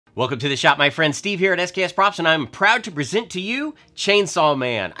Welcome to the shop, my friend Steve here at SKS Props, and I'm proud to present to you Chainsaw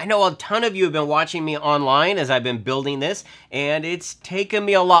Man. I know a ton of you have been watching me online as I've been building this, and it's taken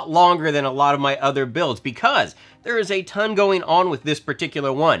me a lot longer than a lot of my other builds because there is a ton going on with this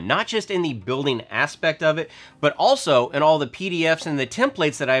particular one, not just in the building aspect of it, but also in all the PDFs and the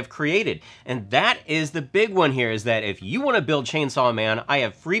templates that I've created. And that is the big one here, is that if you want to build Chainsaw Man, I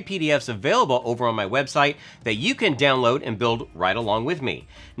have free PDFs available over on my website that you can download and build right along with me.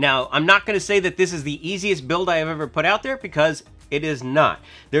 Now, I'm not going to say that this is the easiest build I have ever put out there because it is not.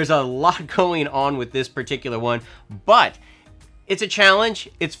 There's a lot going on with this particular one, but it's a challenge,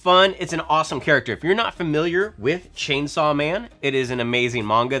 it's fun, it's an awesome character. If you're not familiar with Chainsaw Man, it is an amazing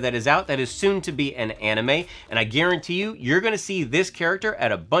manga that is out that is soon to be an anime, and I guarantee you, you're gonna see this character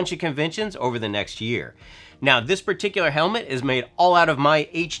at a bunch of conventions over the next year. Now, this particular helmet is made all out of my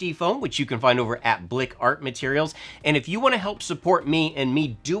HD foam, which you can find over at Blick Art Materials. And if you want to help support me and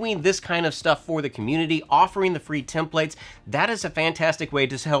me doing this kind of stuff for the community, offering the free templates, that is a fantastic way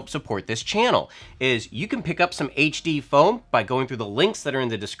to help support this channel. Is you can pick up some HD foam by going through the links that are in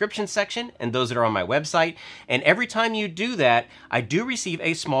the description section and those that are on my website. And every time you do that, I do receive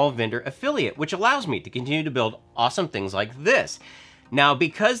a small vendor affiliate, which allows me to continue to build awesome things like this. Now,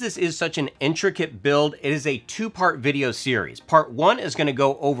 because this is such an intricate build, it is a two-part video series. Part one is going to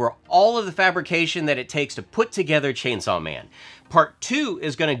go over all of the fabrication that it takes to put together Chainsaw Man. Part two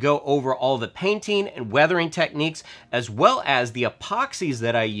is going to go over all the painting and weathering techniques, as well as the epoxies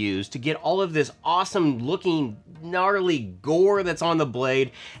that I use to get all of this awesome looking gnarly gore that's on the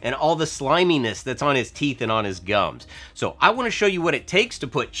blade and all the sliminess that's on his teeth and on his gums. So I want to show you what it takes to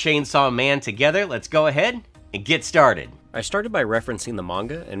put Chainsaw Man together. Let's go ahead and get started. I started by referencing the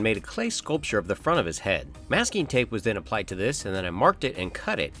manga and made a clay sculpture of the front of his head. Masking tape was then applied to this, and then I marked it and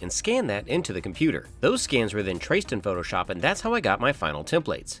cut it and scanned that into the computer. Those scans were then traced in Photoshop, and that's how I got my final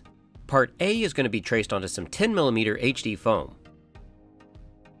templates. Part A is going to be traced onto some 10mm HD foam.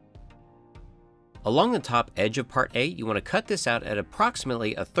 Along the top edge of Part A, you want to cut this out at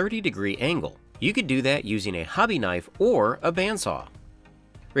approximately a 30-degree angle. You could do that using a hobby knife or a bandsaw.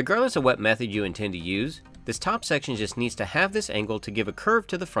 Regardless of what method you intend to use, this top section just needs to have this angle to give a curve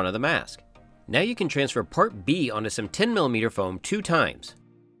to the front of the mask. Now you can transfer Part B onto some 10mm foam 2 times.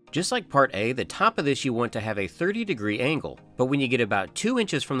 Just like Part A, the top of this you want to have a 30-degree angle, but when you get about 2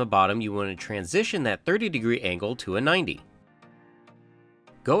 inches from the bottom, you want to transition that 30-degree angle to a 90.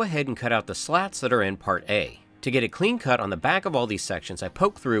 Go ahead and cut out the slats that are in Part A. To get a clean cut on the back of all these sections, I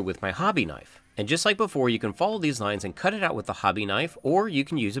poke through with my hobby knife. And just like before, you can follow these lines and cut it out with the hobby knife, or you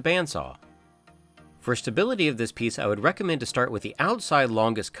can use a bandsaw. For stability of this piece, I would recommend to start with the outside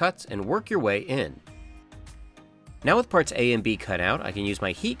longest cuts and work your way in. Now with parts A and B cut out, I can use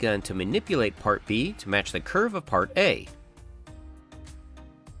my heat gun to manipulate Part B to match the curve of Part A.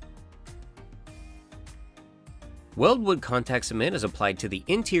 Weldwood contact cement is applied to the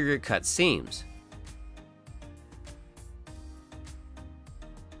interior cut seams.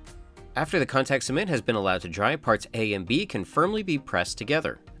 After the contact cement has been allowed to dry, parts A and B can firmly be pressed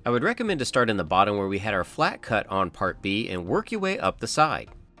together. I would recommend to start in the bottom where we had our flat cut on Part B and work your way up the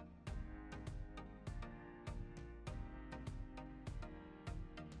side.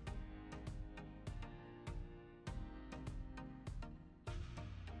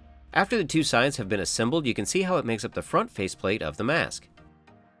 After the 2 sides have been assembled, you can see how it makes up the front faceplate of the mask.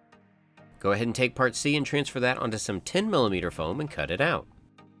 Go ahead and take Part C and transfer that onto some 10mm foam and cut it out.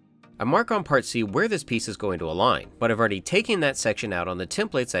 I mark on Part C where this piece is going to align, but I've already taken that section out on the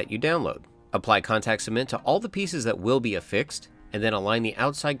templates that you download. Apply contact cement to all the pieces that will be affixed, and then align the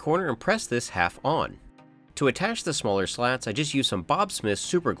outside corner and press this half on. To attach the smaller slats, I just use some Bob Smith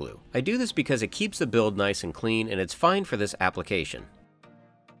super glue. I do this because it keeps the build nice and clean, and it's fine for this application.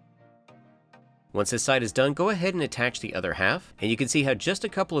 Once this side is done, go ahead and attach the other half, and you can see how just a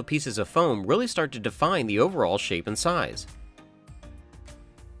couple of pieces of foam really start to define the overall shape and size.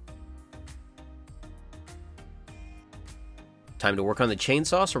 Time to work on the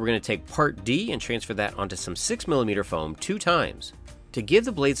chainsaw, so we're going to take Part D and transfer that onto some 6mm foam 2 times. To give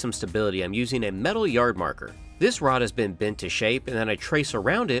the blade some stability, I'm using a metal yard marker. This rod has been bent to shape, and then I trace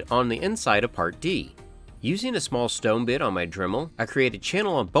around it on the inside of Part D. Using a small stone bit on my Dremel, I create a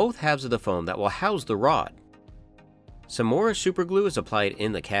channel on both halves of the foam that will house the rod. Some more super glue is applied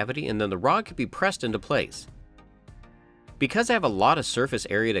in the cavity, and then the rod can be pressed into place. Because I have a lot of surface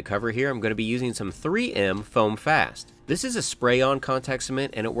area to cover here, I'm going to be using some 3M Foam Fast. This is a spray-on contact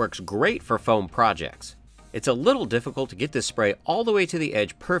cement and it works great for foam projects. It's a little difficult to get this spray all the way to the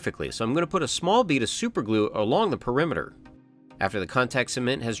edge perfectly, so I'm going to put a small bead of super glue along the perimeter. After the contact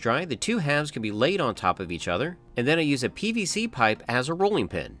cement has dried, the two halves can be laid on top of each other, and then I use a PVC pipe as a rolling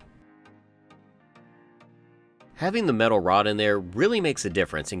pin. Having the metal rod in there really makes a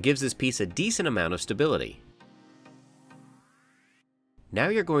difference and gives this piece a decent amount of stability. Now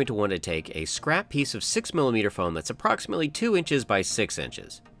you're going to want to take a scrap piece of 6mm foam that's approximately 2 inches by 6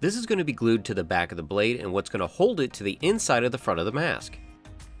 inches. This is going to be glued to the back of the blade and what's going to hold it to the inside of the front of the mask.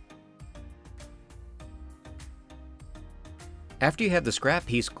 After you have the scrap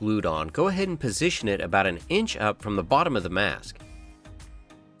piece glued on, go ahead and position it about an inch up from the bottom of the mask.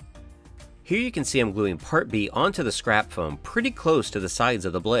 Here you can see I'm gluing part B onto the scrap foam pretty close to the sides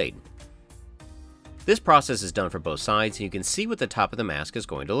of the blade. This process is done for both sides and you can see what the top of the mask is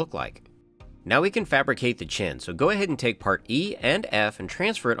going to look like. Now we can fabricate the chin, so go ahead and take part E and F and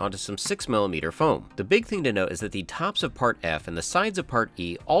transfer it onto some 6mm foam. The big thing to note is that the tops of part F and the sides of part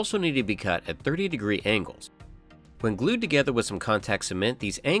E also need to be cut at 30-degree angles. When glued together with some contact cement,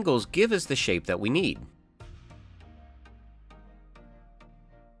 these angles give us the shape that we need.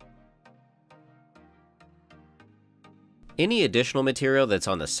 Any additional material that's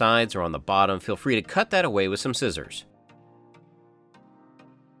on the sides or on the bottom, feel free to cut that away with some scissors.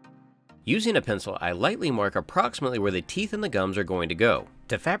 Using a pencil, I lightly mark approximately where the teeth and the gums are going to go.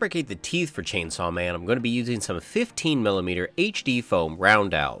 To fabricate the teeth for Chainsaw Man, I'm going to be using some 15mm HD foam round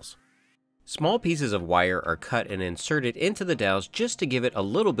dowels. Small pieces of wire are cut and inserted into the dowels just to give it a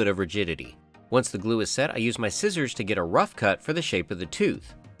little bit of rigidity. Once the glue is set, I use my scissors to get a rough cut for the shape of the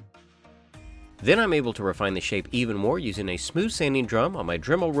tooth. Then I'm able to refine the shape even more using a smooth sanding drum on my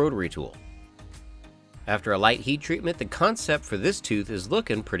Dremel rotary tool. After a light heat treatment, the concept for this tooth is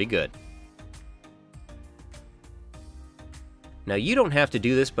looking pretty good. Now you don't have to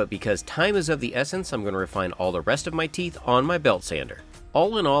do this, but because time is of the essence, I'm going to refine all the rest of my teeth on my belt sander.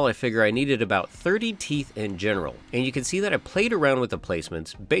 All in all, I figure I needed about 30 teeth in general, and you can see that I played around with the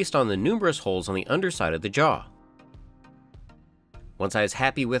placements based on the numerous holes on the underside of the jaw. Once I was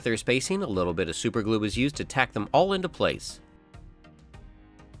happy with their spacing, a little bit of super glue was used to tack them all into place.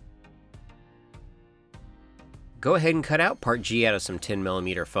 Go ahead and cut out part G out of some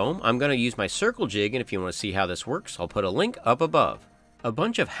 10mm foam. I'm going to use my circle jig, and if you want to see how this works, I'll put a link up above. A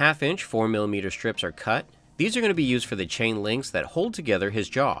bunch of 1/2-inch 4mm strips are cut. These are going to be used for the chain links that hold together his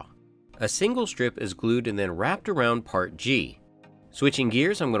jaw. A single strip is glued and then wrapped around part G. Switching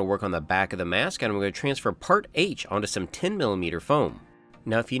gears, I'm going to work on the back of the mask and I'm going to transfer part H onto some 10mm foam.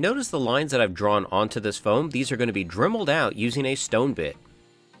 Now if you notice the lines that I've drawn onto this foam, these are going to be dremeled out using a stone bit.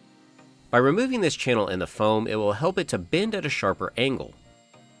 By removing this channel in the foam, it will help it to bend at a sharper angle.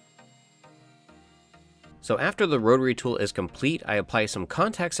 So after the rotary tool is complete, I apply some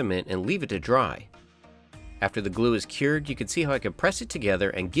contact cement and leave it to dry. After the glue is cured, you can see how I can press it together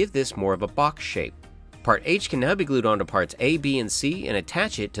and give this more of a box shape. Part H can now be glued onto parts A, B, and C and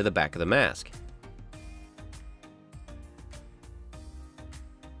attach it to the back of the mask.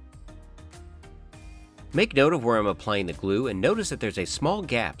 Make note of where I'm applying the glue and notice that there's a small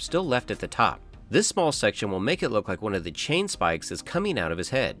gap still left at the top. This small section will make it look like one of the chain spikes is coming out of his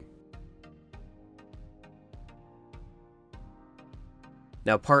head.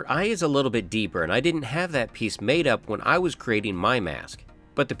 Now part I is a little bit deeper and I didn't have that piece made up when I was creating my mask.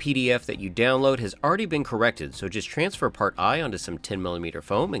 But the PDF that you download has already been corrected, so just transfer part I onto some 10mm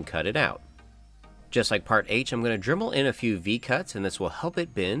foam and cut it out. Just like part H, I'm going to Dremel in a few V-cuts and this will help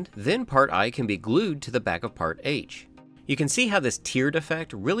it bend, then part I can be glued to the back of part H. You can see how this tiered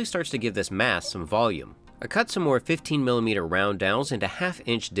effect really starts to give this mask some volume. I cut some more 15mm round dowels into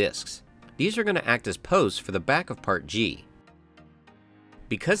 1/2-inch discs. These are going to act as posts for the back of part G.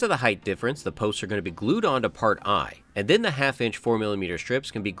 Because of the height difference, the posts are going to be glued onto part I, and then the 1/2-inch 4mm strips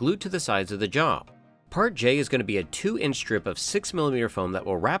can be glued to the sides of the jaw. Part J is going to be a 2-inch strip of 6mm foam that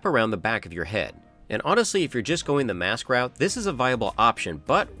will wrap around the back of your head. And honestly, if you're just going the mask route, this is a viable option,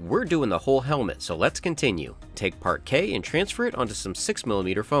 but we're doing the whole helmet, so let's continue. Take part K and transfer it onto some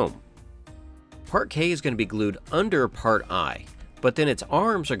 6mm foam. Part K is going to be glued under part I, but then its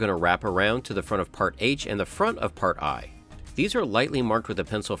arms are going to wrap around to the front of part H and the front of part I. These are lightly marked with a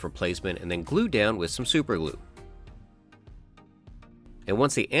pencil for placement and then glued down with some super glue. And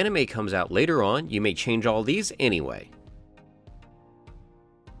once the anime comes out later on, you may change all these anyway.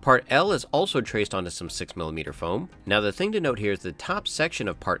 Part L is also traced onto some 6mm foam. Now the thing to note here is the top section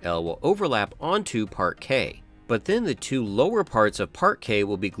of part L will overlap onto part K, but then the two lower parts of part K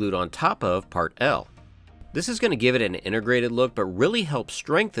will be glued on top of part L. This is going to give it an integrated look, but really help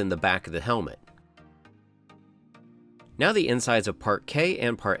strengthen the back of the helmet. Now the insides of part K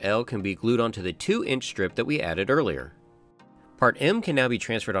and part L can be glued onto the 2-inch strip that we added earlier. Part M can now be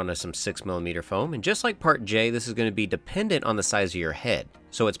transferred onto some 6mm foam, and just like Part J, this is going to be dependent on the size of your head,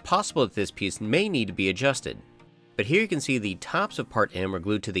 so it's possible that this piece may need to be adjusted. But here you can see the tops of Part M are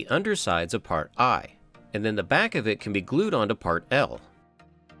glued to the undersides of Part I, and then the back of it can be glued onto Part L.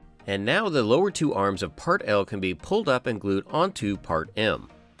 And now the lower two arms of Part L can be pulled up and glued onto Part M.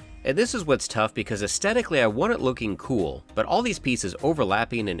 And this is what's tough because aesthetically I want it looking cool, but all these pieces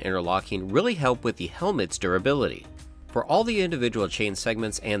overlapping and interlocking really help with the helmet's durability. For all the individual chain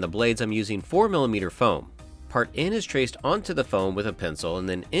segments and the blades, I'm using 4mm foam. Part N is traced onto the foam with a pencil and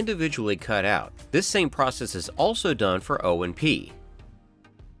then individually cut out. This same process is also done for O and P.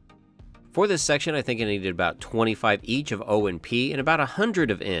 For this section, I think I needed about 25 each of O and P and about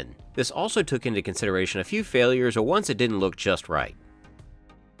 100 of N. This also took into consideration a few failures or ones that didn't look just right.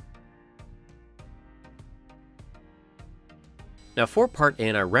 Now for Part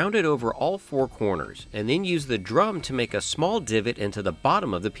N, I rounded over all four corners and then used the drum to make a small divot into the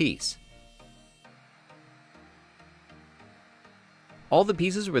bottom of the piece. All the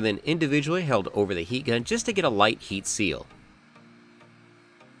pieces were then individually held over the heat gun just to get a light heat seal.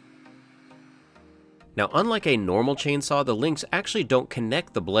 Now, unlike a normal chainsaw, the links actually don't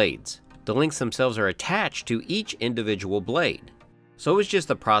connect the blades. The links themselves are attached to each individual blade. So it's just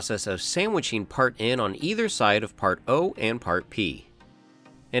the process of sandwiching Part N on either side of Part O and Part P.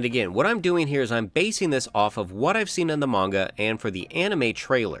 And again, what I'm doing here is I'm basing this off of what I've seen in the manga and for the anime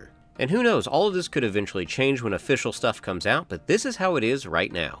trailer. And who knows, all of this could eventually change when official stuff comes out, but this is how it is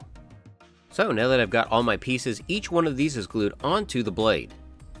right now. So now that I've got all my pieces, each one of these is glued onto the blade,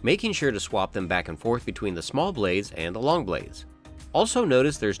 making sure to swap them back and forth between the small blades and the long blades. Also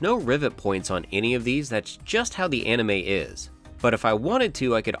notice there's no rivet points on any of these, that's just how the anime is. But if I wanted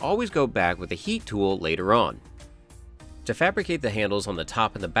to, I could always go back with a heat tool later on. To fabricate the handles on the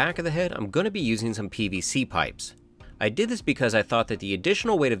top and the back of the head, I'm going to be using some PVC pipes. I did this because I thought that the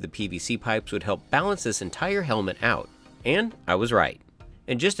additional weight of the PVC pipes would help balance this entire helmet out. And I was right.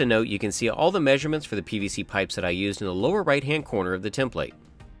 And just a note, you can see all the measurements for the PVC pipes that I used in the lower right hand corner of the template.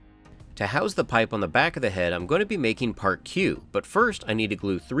 To house the pipe on the back of the head, I'm going to be making Part Q, but first I need to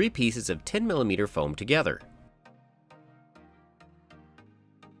glue 3 pieces of 10mm foam together.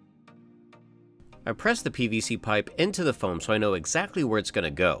 I press the PVC pipe into the foam so I know exactly where it's going to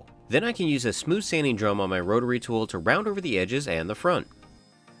go. Then I can use a smooth sanding drum on my rotary tool to round over the edges and the front.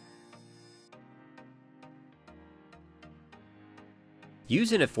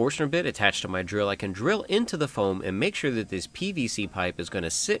 Using a Forstner bit attached to my drill, I can drill into the foam and make sure that this PVC pipe is going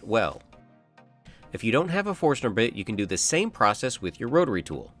to sit well. If you don't have a Forstner bit, you can do the same process with your rotary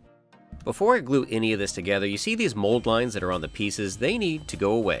tool. Before I glue any of this together, you see these mold lines that are on the pieces, they need to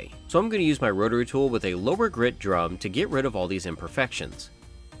go away. So I'm going to use my rotary tool with a lower grit drum to get rid of all these imperfections.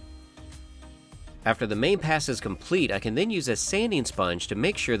 After the main pass is complete, I can then use a sanding sponge to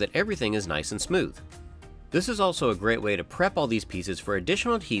make sure that everything is nice and smooth. This is also a great way to prep all these pieces for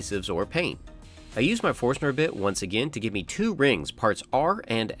additional adhesives or paint. I use my Forstner bit once again to give me 2 rings, parts R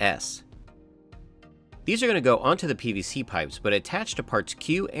and S. These are going to go onto the PVC pipes, but attached to parts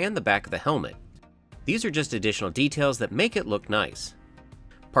Q and the back of the helmet. These are just additional details that make it look nice.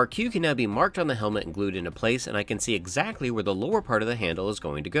 Part Q can now be marked on the helmet and glued into place, and I can see exactly where the lower part of the handle is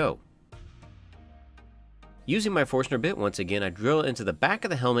going to go. Using my Forstner bit once again, I drill into the back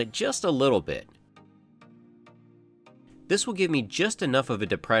of the helmet just a little bit. This will give me just enough of a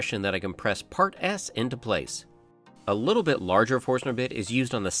depression that I can press Part S into place. A little bit larger Forstner bit is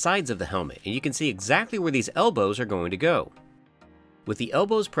used on the sides of the helmet, and you can see exactly where these elbows are going to go. With the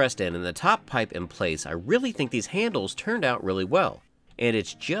elbows pressed in and the top pipe in place, I really think these handles turned out really well, and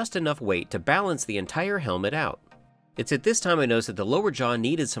it's just enough weight to balance the entire helmet out. It's at this time I noticed that the lower jaw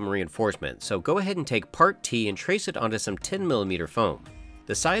needed some reinforcement, so go ahead and take Part T and trace it onto some 10mm foam.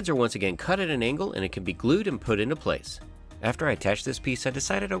 The sides are once again cut at an angle and it can be glued and put into place. After I attached this piece, I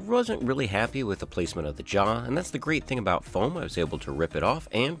decided I wasn't really happy with the placement of the jaw, and that's the great thing about foam, I was able to rip it off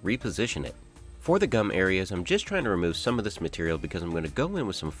and reposition it. For the gum areas, I'm just trying to remove some of this material because I'm going to go in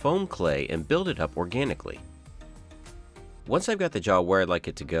with some foam clay and build it up organically. Once I've got the jaw where I'd like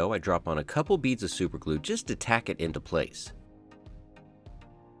it to go, I drop on a couple beads of super glue just to tack it into place.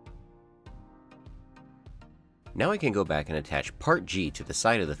 Now I can go back and attach Part G to the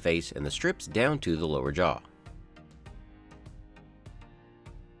side of the face and the strips down to the lower jaw.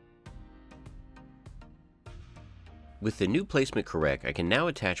 With the new placement correct, I can now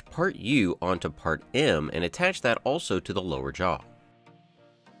attach Part U onto Part M and attach that also to the lower jaw.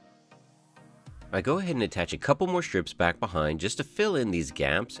 I go ahead and attach a couple more strips back behind just to fill in these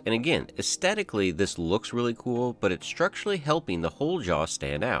gaps, and again, aesthetically this looks really cool, but it's structurally helping the whole jaw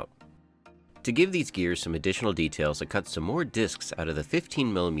stand out. To give these gears some additional details, I cut some more discs out of the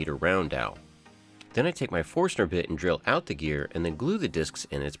 15mm round dowel. Then I take my Forstner bit and drill out the gear and then glue the discs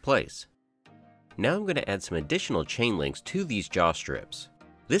in its place. Now I'm going to add some additional chain links to these jaw strips.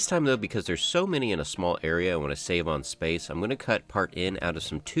 This time though, because there's so many in a small area I want to save on space, I'm going to cut part in out of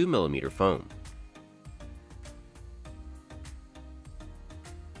some 2mm foam.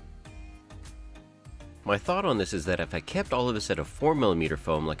 My thought on this is that if I kept all of this at a 4mm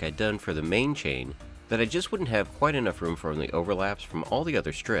foam like I'd done for the main chain, that I just wouldn't have quite enough room for the overlaps from all the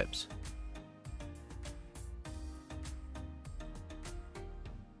other strips.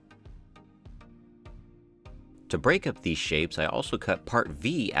 To break up these shapes, I also cut part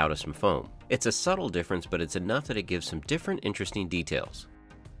V out of some foam. It's a subtle difference, but it's enough that it gives some different interesting details.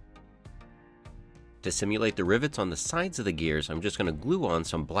 To simulate the rivets on the sides of the gears, I'm just going to glue on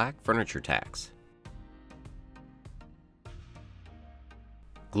some black furniture tacks.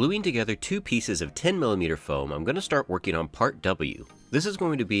 Gluing together two pieces of 10mm foam, I'm going to start working on part W. This is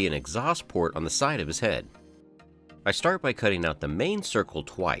going to be an exhaust port on the side of his head. I start by cutting out the main circle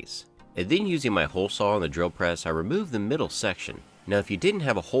twice, and then using my hole saw and the drill press, I remove the middle section. Now if you didn't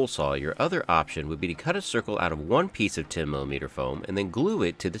have a hole saw, your other option would be to cut a circle out of one piece of 10mm foam and then glue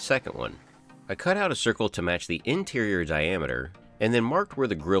it to the second one. I cut out a circle to match the interior diameter, and then marked where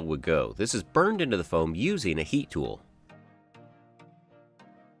the grill would go. This is burned into the foam using a heat tool.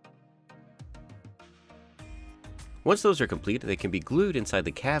 Once those are complete, they can be glued inside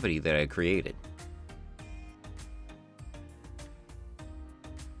the cavity that I created.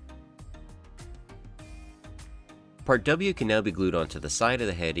 Part W can now be glued onto the side of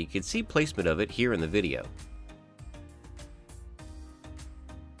the head. You can see placement of it here in the video.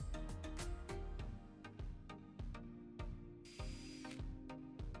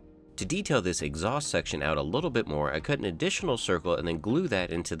 To detail this exhaust section out a little bit more, I cut an additional circle and then glue that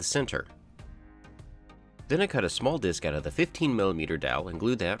into the center. Then I cut a small disc out of the 15mm dowel and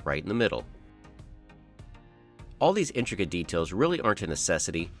glue that right in the middle. All these intricate details really aren't a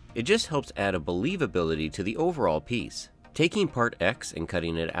necessity, it just helps add a believability to the overall piece. Taking part X and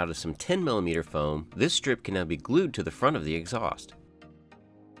cutting it out of some 10mm foam, this strip can now be glued to the front of the exhaust.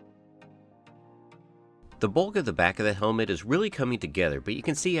 The bulk of the back of the helmet is really coming together, but you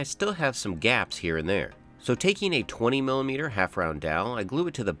can see I still have some gaps here and there. So taking a 20mm half-round dowel, I glue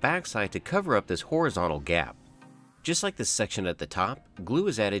it to the backside to cover up this horizontal gap. Just like this section at the top, glue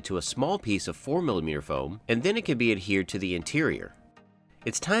is added to a small piece of 4mm foam, and then it can be adhered to the interior.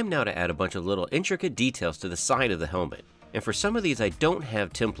 It's time now to add a bunch of little intricate details to the side of the helmet, and for some of these I don't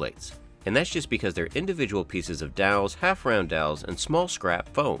have templates, and that's just because they're individual pieces of dowels, half-round dowels, and small scrap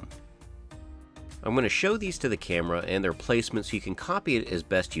foam. I'm going to show these to the camera and their placement so you can copy it as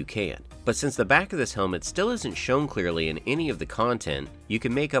best you can. But since the back of this helmet still isn't shown clearly in any of the content, you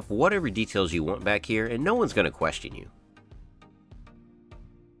can make up whatever details you want back here and no one's going to question you.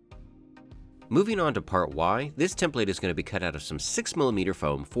 Moving on to part Y, this template is going to be cut out of some 6mm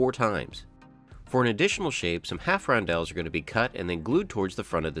foam 4 times. For an additional shape, some half-round dowels are going to be cut and then glued towards the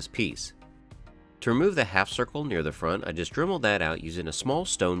front of this piece. To remove the half circle near the front, I just dremel that out using a small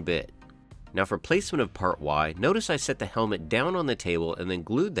stone bit. Now for placement of part Y, notice I set the helmet down on the table and then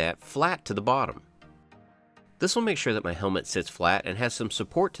glued that flat to the bottom. This will make sure that my helmet sits flat and has some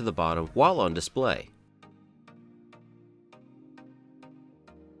support to the bottom while on display.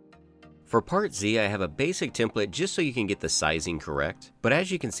 For part Z, I have a basic template just so you can get the sizing correct, but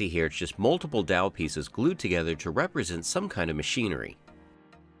as you can see here, it's just multiple dowel pieces glued together to represent some kind of machinery.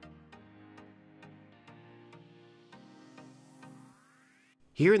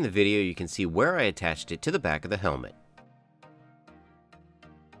 Here in the video you can see where I attached it to the back of the helmet.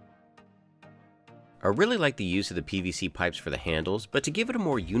 I really like the use of the PVC pipes for the handles, but to give it a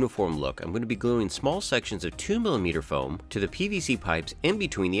more uniform look, I'm going to be gluing small sections of 2mm foam to the PVC pipes in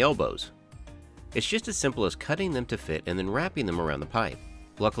between the elbows. It's just as simple as cutting them to fit and then wrapping them around the pipe.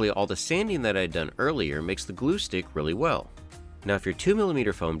 Luckily, all the sanding that I'd done earlier makes the glue stick really well. Now if your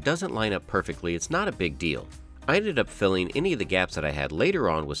 2mm foam doesn't line up perfectly, it's not a big deal. I ended up filling any of the gaps that I had later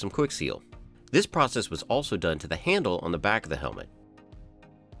on with some quick seal. This process was also done to the handle on the back of the helmet.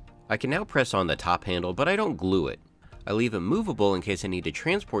 I can now press on the top handle, but I don't glue it. I leave it movable in case I need to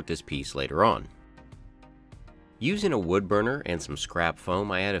transport this piece later on. Using a wood burner and some scrap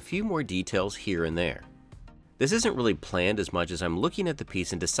foam, I add a few more details here and there. This isn't really planned as much as I'm looking at the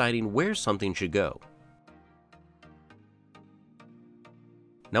piece and deciding where something should go.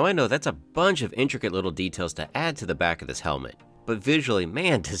 Now I know that's a bunch of intricate little details to add to the back of this helmet, but visually,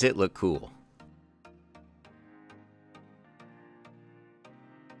 man, does it look cool.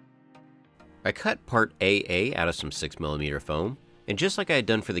 I cut part AA out of some 6mm foam, And just like I had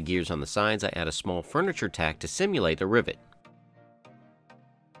done for the gears on the sides, I add a small furniture tack to simulate a rivet.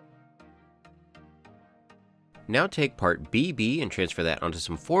 Now take part BB and transfer that onto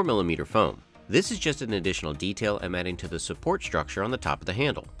some 4mm foam. This is just an additional detail I'm adding to the support structure on the top of the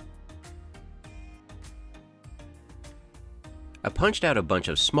handle. I punched out a bunch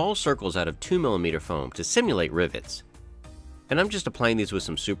of small circles out of 2mm foam to simulate rivets. And I'm just applying these with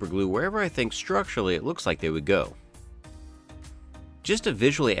some super glue wherever I think structurally it looks like they would go. Just to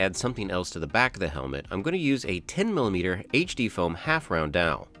visually add something else to the back of the helmet, I'm going to use a 10mm HD foam half round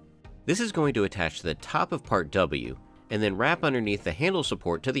dowel. This is going to attach to the top of part W and then wrap underneath the handle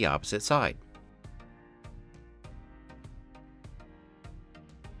support to the opposite side.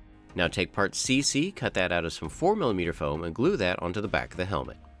 Now take part CC, cut that out of some 4mm foam and glue that onto the back of the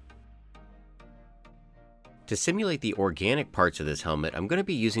helmet. To simulate the organic parts of this helmet, I'm going to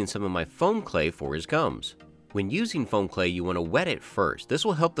be using some of my foam clay for his gums. When using foam clay, you want to wet it first. This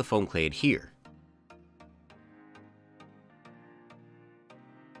will help the foam clay adhere.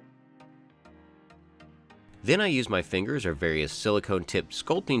 Then I use my fingers or various silicone-tipped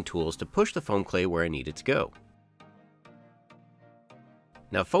sculpting tools to push the foam clay where I need it to go.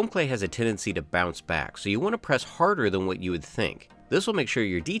 Now foam clay has a tendency to bounce back, so you want to press harder than what you would think. This will make sure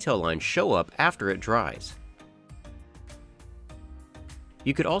your detail lines show up after it dries.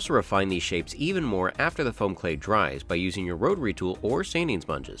 You could also refine these shapes even more after the foam clay dries by using your rotary tool or sanding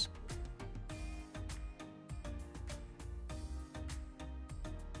sponges.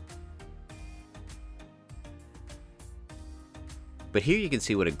 But here you can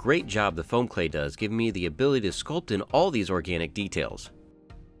see what a great job the foam clay does, giving me the ability to sculpt in all these organic details.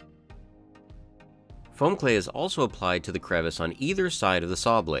 Foam clay is also applied to the crevice on either side of the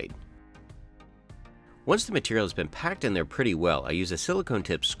saw blade. Once the material has been packed in there pretty well, I use a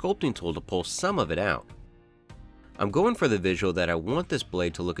silicone-tipped sculpting tool to pull some of it out. I'm going for the visual that I want this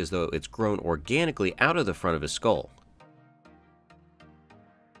blade to look as though it's grown organically out of the front of his skull.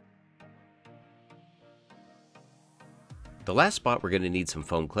 The last spot we're going to need some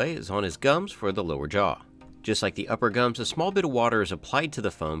foam clay is on his gums for the lower jaw. Just like the upper gums, a small bit of water is applied to the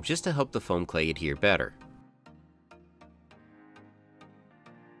foam just to help the foam clay adhere better.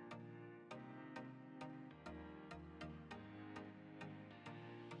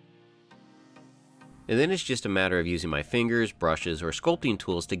 And then it's just a matter of using my fingers, brushes, or sculpting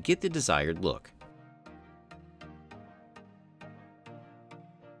tools to get the desired look.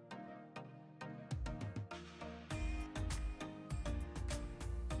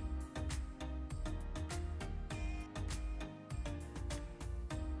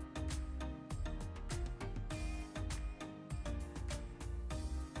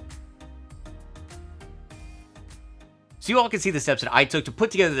 So you all can see the steps that I took to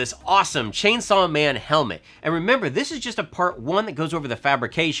put together this awesome Chainsaw Man helmet. And remember, this is just a part 1 that goes over the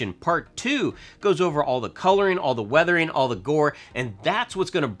fabrication. Part 2 goes over all the coloring, all the weathering, all the gore, and that's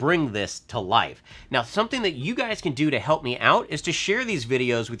what's going to bring this to life. Now, something that you guys can do to help me out is to share these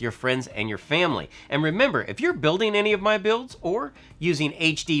videos with your friends and your family. And remember, if you're building any of my builds or using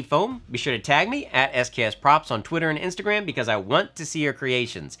HD foam, be sure to tag me at SKSProps on Twitter and Instagram because I want to see your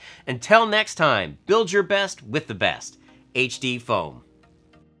creations. Until next time, build your best with the best. HD foam.